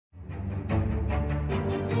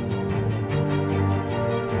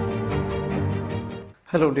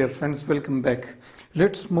Hello dear friends, welcome back.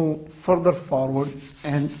 Let's move further forward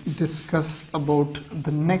and discuss about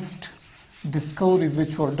the next discoveries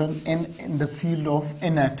which were done in the field of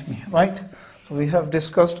anatomy, right? So we have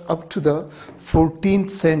discussed up to the 14th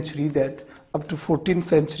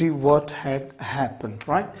century what had happened,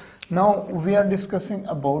 right? Now we are discussing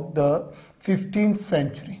about the 15th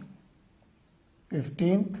century.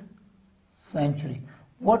 15th century.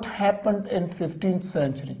 What happened in 15th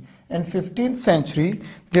century? In 15th century,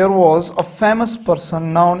 there was a famous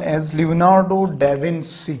person known as Leonardo da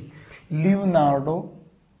Vinci. Leonardo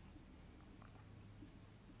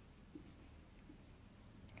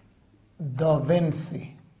da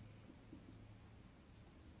Vinci,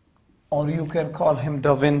 or you can call him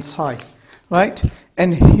Da Vinci, right?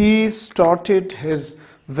 And he started his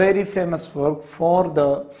very famous work for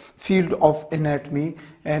the field of anatomy,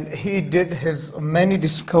 and he did his many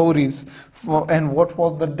discoveries and what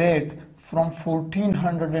was the date from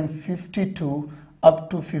 1452 up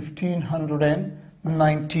to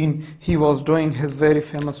 1519. He was doing his very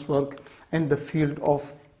famous work in the field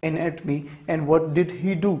of anatomy. And what did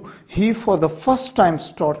he do? He for the first time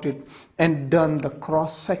started and done the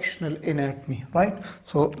cross-sectional anatomy, right?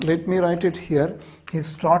 So let me write it here. He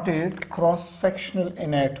started cross-sectional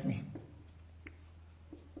anatomy.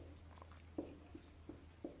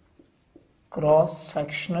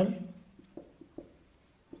 Cross-sectional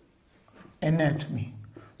anatomy.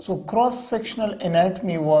 So cross-sectional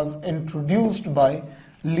anatomy was introduced by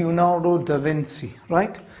Leonardo da Vinci,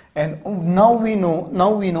 right? And now we know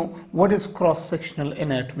what is cross-sectional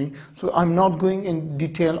anatomy. So I'm not going in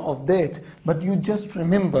detail of that, but you just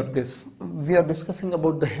remember this. We are discussing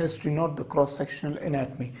about the history, not the cross-sectional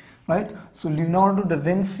anatomy, right? So Leonardo da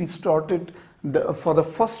Vinci started for the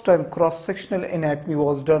first time cross-sectional anatomy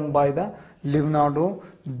was done by the Leonardo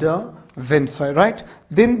da Vinci, right?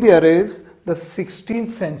 Then there is the 16th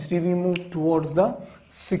century. We move towards the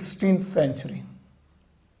 16th century.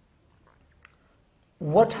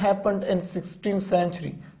 What happened in 16th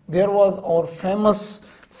century? There was our famous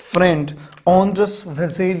friend Andreas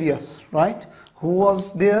Vesalius, right? Who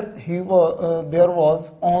was there? There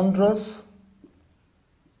was Andreas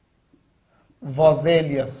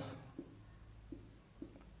Vesalius.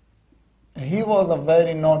 He was a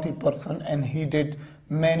very naughty person, and he did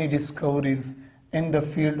many discoveries in the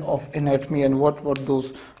field of anatomy. And what were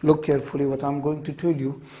those? Look carefully what I'm going to tell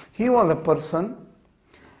you. He was a person,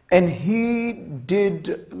 and he did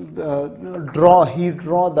draw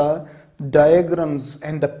the diagrams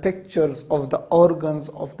and the pictures of the organs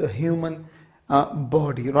of the human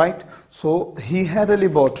body, right? So he had a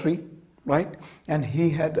laboratory, right? And he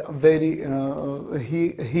had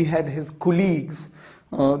he had his colleagues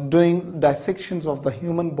doing dissections of the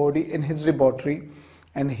human body in his laboratory,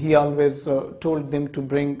 and he always told them to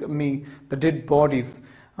bring me the dead bodies.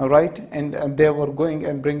 Right, and they were going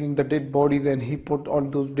and bringing the dead bodies, and he put all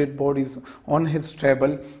those dead bodies on his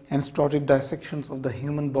table and started dissections of the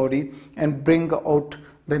human body and bring out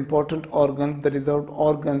the important organs, the reserved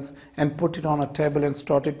organs, and put it on a table and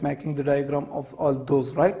started making the diagram of all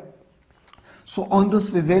those, right? So Andreas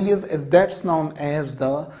Vesalius is that's known as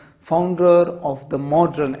the founder of the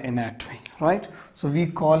modern anatomy, right? So we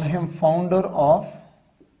call him founder of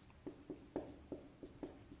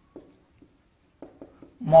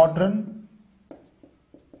modern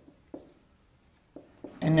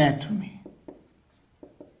anatomy.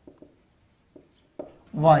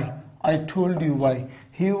 Why? I told you why.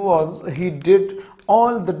 He did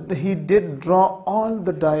draw all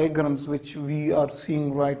the diagrams which we are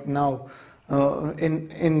seeing right now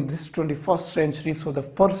in this 21st century. So the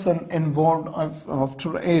person involved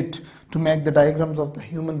after it to make the diagrams of the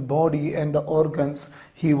human body and the organs,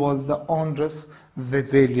 he was the Andreas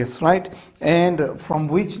Vesalius, right? And from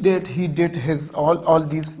which date he did his all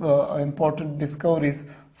these important discoveries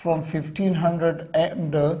from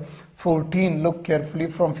 1514. Look carefully,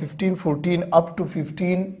 from 1514 up to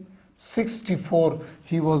 1564,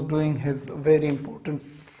 he was doing his very important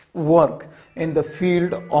work in the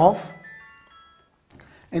field of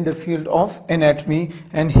anatomy,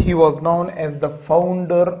 and he was known as the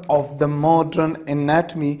founder of the modern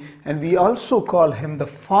anatomy, and we also call him the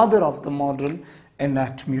father of the modern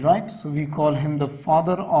anatomy, right? So we call him the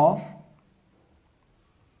father of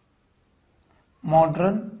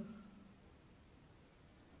modern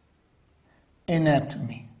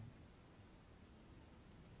anatomy.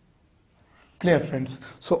 Clear, friends?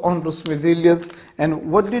 So Andreas Vesalius,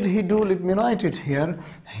 and what did he do? Let me write it here.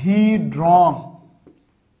 He drew,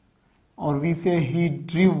 or we say he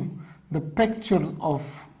drew, the pictures of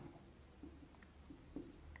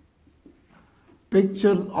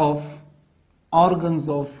organs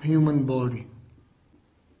of human body.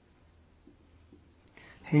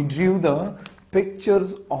 He drew the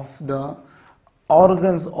pictures of the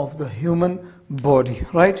organs of the human body,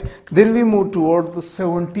 right? Then we move towards the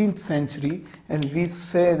 17th century, and we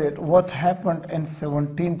say that what happened in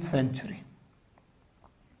 17th century.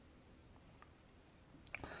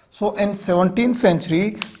 So in 17th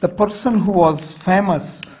century, the person who was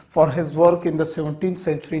famous for his work in the 17th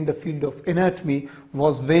century in the field of anatomy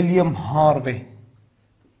was William Harvey.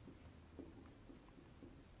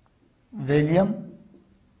 William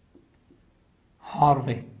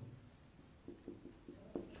Harvey.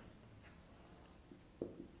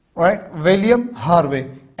 Right, William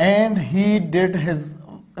Harvey, and he did his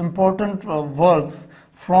important works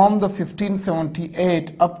from the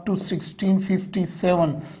 1578 up to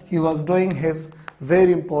 1657. He was doing his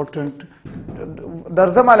very important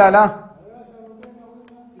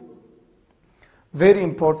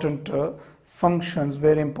functions,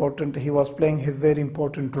 very important. He was playing his very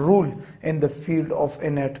important role in the field of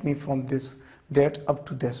anatomy from this date up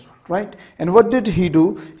to this one, right? And what did he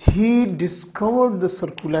do? He discovered the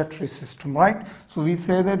circulatory system, right? So we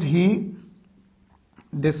say that he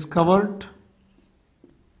discovered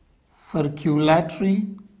circulatory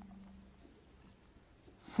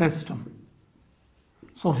system.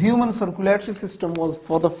 So human circulatory system was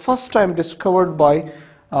for the first time discovered by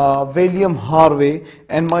William Harvey.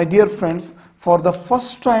 And my dear friends, for the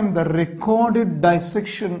first time the recorded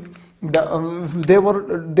dissection, they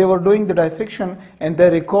were doing the dissection, and they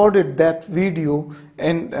recorded that video,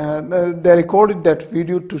 and they recorded that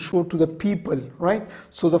video to show to the people, right?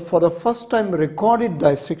 So for the first time recorded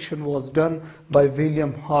dissection was done by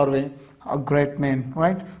William Harvey, a great man,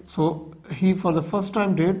 right? So he for the first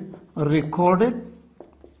time did a recorded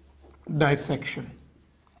dissection.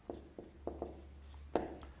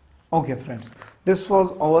 Okay friends, this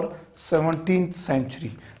was our 17th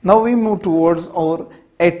century. Now we move towards our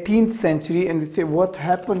 18th century, and we say what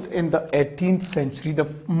happened in the 18th century, the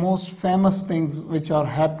most famous things which are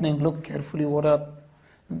happening. Look carefully what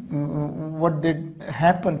did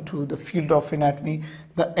happen to the field of anatomy,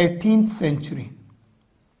 the 18th century.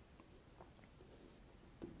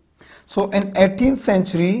 So in 18th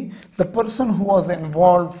century, the person who was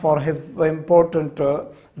involved for his important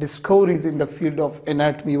discoveries in the field of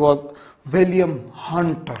anatomy was William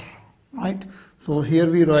Hunter, right? So here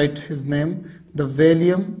we write his name, the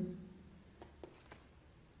William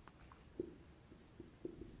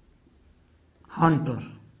Hunter,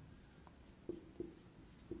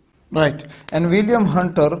 right? And William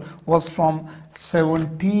Hunter was from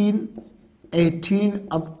 1718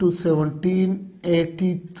 up to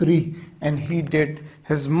 1783, and he did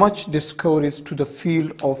his much discoveries to the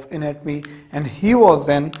field of anatomy, and he was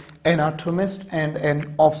an anatomist and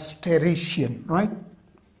an obstetrician, right?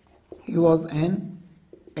 He was an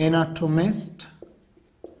anatomist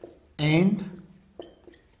and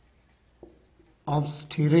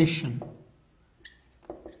obstetrician.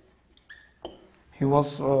 He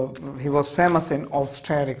was famous in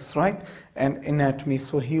obstetrics, right, and anatomy.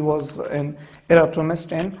 So he was an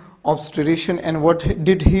anatomist and obstetrician. And what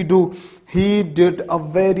did he do? He did a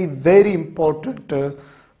very, very important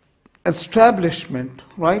establishment,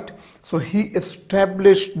 right? So he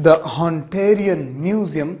established the Hunterian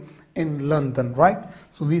Museum in London, right?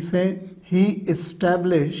 So we say he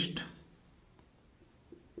established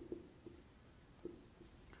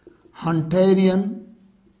Hunterian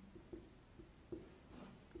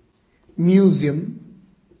Museum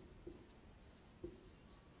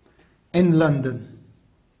in London.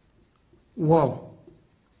 Wow.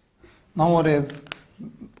 Nowadays,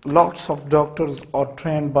 lots of doctors are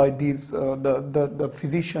trained by these the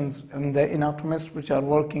physicians and the anatomists which are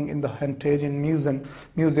working in the Hunterian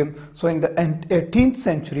Museum. So in the 18th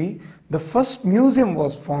century, the first museum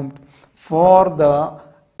was formed for the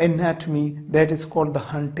anatomy, that is called the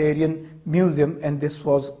Hunterian Museum, and this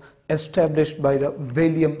was established by the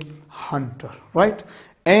William Hunter, right?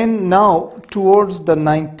 And now towards the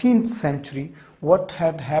 19th century, what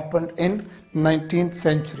had happened in 19th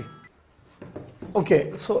century?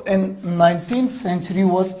 Okay, so in 19th century,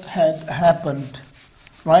 what had happened,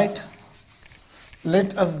 right?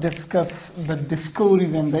 Let us discuss the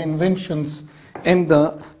discoveries and the inventions in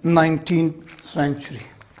the 19th century.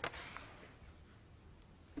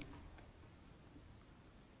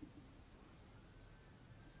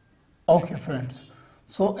 Okay, friends.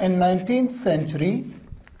 So in 19th century,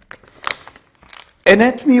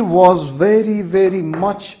 anatomy was very, very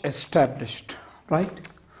much established, right?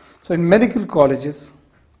 So in medical colleges,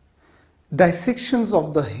 dissections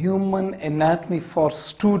of the human anatomy for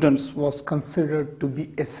students was considered to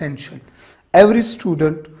be essential. Every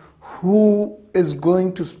student who is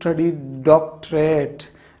going to study doctorate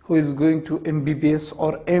who is going to MBBS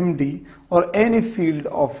or MD or any field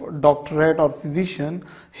of doctorate or physician,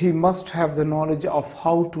 he must have the knowledge of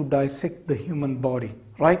how to dissect the human body,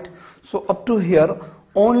 right? So up to here,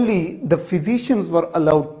 only the physicians were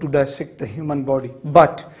allowed to dissect the human body.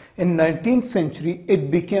 But in 19th century,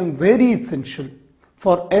 it became very essential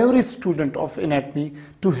for every student of anatomy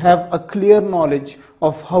to have a clear knowledge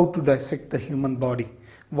of how to dissect the human body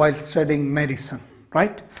while studying medicine,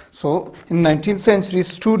 right? So in 19th century,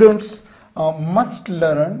 students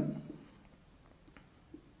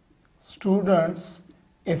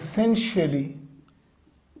essentially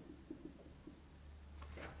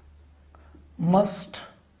must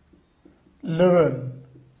learn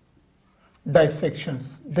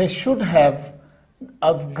dissections. They should have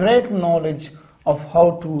a great knowledge of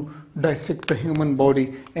how to dissect the human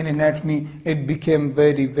body. In anatomy, it became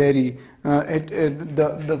very, very,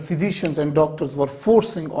 the physicians and doctors were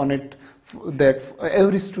forcing on it that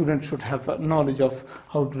every student should have a knowledge of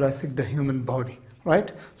how to dissect the human body,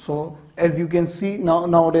 right? So as you can see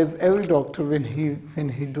nowadays, every doctor, when he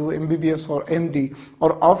do MBBS or MD,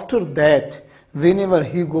 or after that, whenever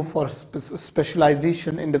he go for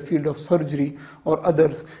specialization in the field of surgery or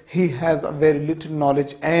others, he has a very little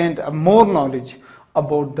knowledge and more knowledge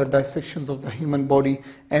about the dissections of the human body,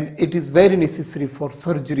 and it is very necessary for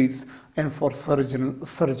surgeries and for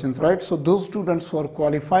surgeons, right? So those students who are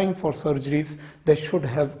qualifying for surgeries, they should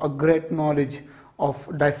have a great knowledge of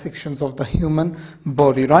dissections of the human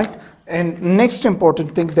body, right? And next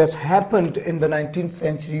important thing that happened in the 19th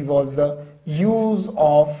century was the use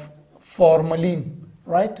of formalin,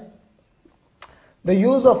 right? The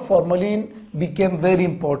use of formalin became very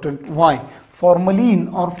important. Why?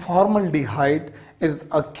 Formalin or formaldehyde is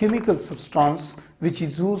a chemical substance which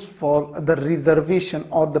is used for the reservation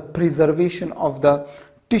or the preservation of the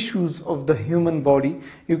tissues of the human body.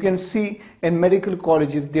 You can see in medical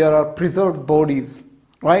colleges there are preserved bodies,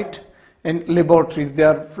 right? In laboratories they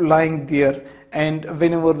are lying there, and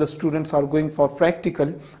whenever the students are going for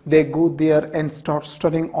practical, they go there and start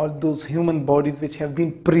studying all those human bodies which have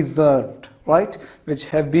been preserved, right? Which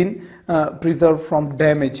have been preserved from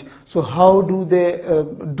damage. So how do they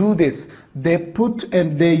do this? They put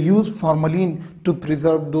and they use formalin to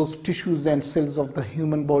preserve those tissues and cells of the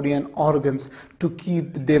human body and organs, to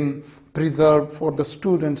keep them preserved for the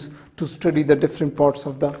students to study the different parts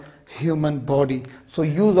of the human body. So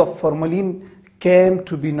use of formalin came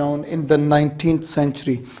to be known in the 19th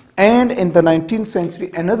century. And in the 19th century,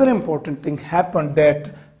 another important thing happened,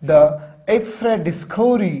 that the X-ray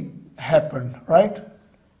discovery happened, right?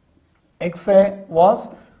 X-ray was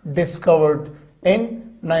discovered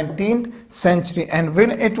in 19th century, and when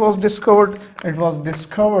it was discovered in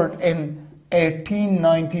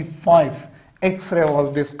 1895. X-ray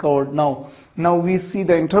was discovered. Now we see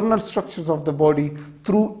the internal structures of the body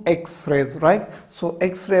through X-rays, right? So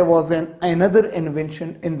X-ray was another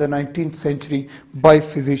invention in the 19th century by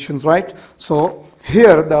physicians, right? So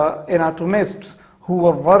here the anatomists who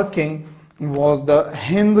were working was the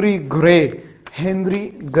Henry Gray,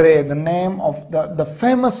 the name of the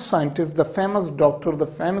famous scientist, the famous doctor, the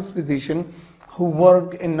famous physician who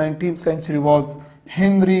worked in 19th century was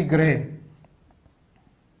Henry Gray.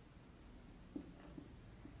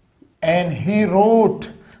 And he wrote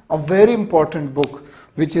a very important book,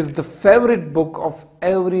 which is the favorite book of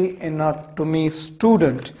every anatomy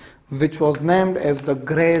student, which was named as the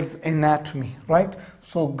Gray's Anatomy, right?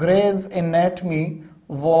 So Gray's Anatomy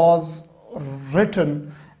was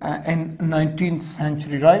written in 19th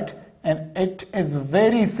century, right? And it is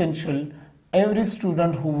very essential. Every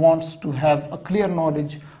student who wants to have a clear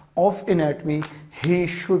knowledge of anatomy, he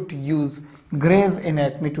should use Gray's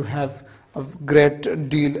Anatomy to have a great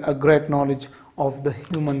knowledge of the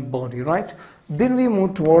human body, right? Then we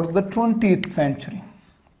move towards the 20th century.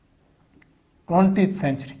 In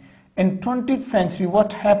 20th century,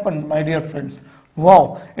 what happened, my dear friends?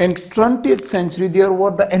 Wow, in 20th century, there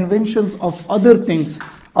were the inventions of other things,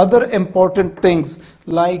 other important things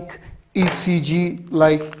like ECG,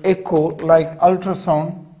 like echo, like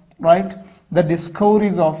ultrasound, right? The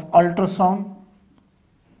discoveries of ultrasound,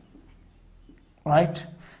 right?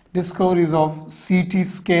 Discoveries of CT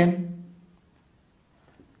scan,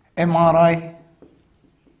 MRI,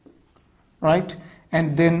 right?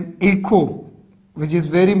 And then echo, which is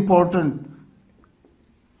very important,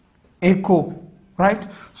 echo,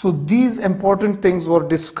 right? So these important things were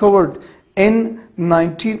discovered in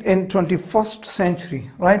 21st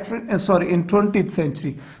century, right? Sorry, in 20th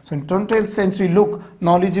century. So in 20th century, look,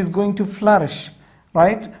 knowledge is going to flourish,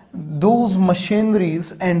 right? Those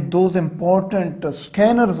machineries and those important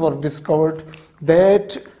scanners were discovered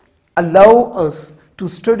that allow us to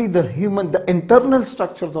study the internal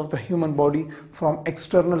structures of the human body from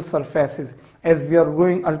external surfaces. As we are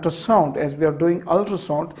doing ultrasound,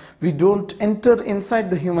 we don't enter inside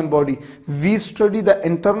the human body. We study the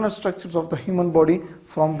internal structures of the human body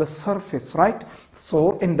from the surface, right?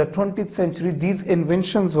 So in the 20th century, these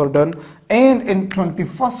inventions were done, and in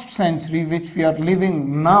 21st century, which we are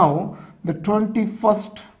living now, the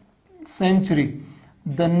 21st century,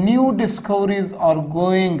 the new discoveries are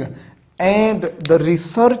going, and the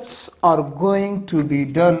research are going to be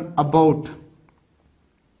done about.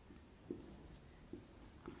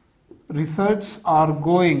 Research are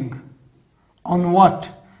going on what?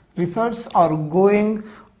 Research are going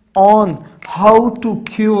on how to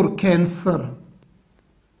cure cancer.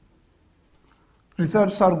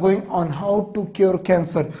 Research are going on how to cure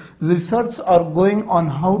cancer. Research are going on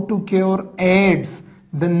how to cure AIDS.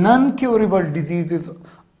 The non-curable diseases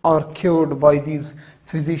are cured by these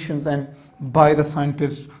physicians and by the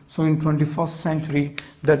scientists. So in 21st century,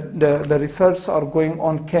 the research are going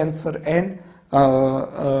on cancer and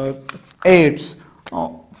AIDS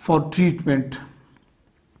for treatment,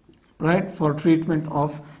 right? For treatment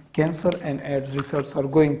of cancer and AIDS, research are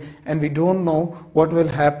going, and we don't know what will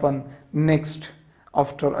happen next.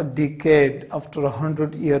 After a decade, after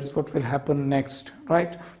 100 years, what will happen next,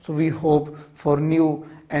 right? So we hope for new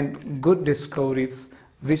and good discoveries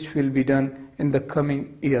which will be done in the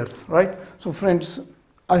coming years, right? So friends,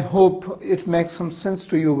 I hope it makes some sense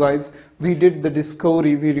to you guys. We did the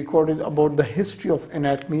discovery, we recorded about the history of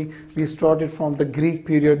anatomy. We started from the Greek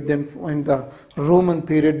period, then in the Roman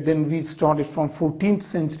period, then we started from 14th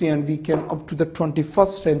century, and we came up to the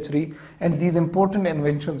 21st century, and these important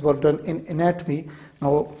inventions were done in anatomy.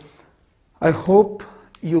 Now, I hope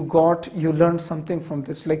you learned something from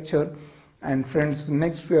this lecture. And friends,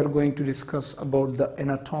 next we are going to discuss about the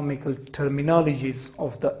anatomical terminologies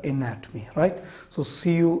of the anatomy, right? So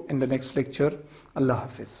see you in the next lecture. Allah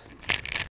Hafiz.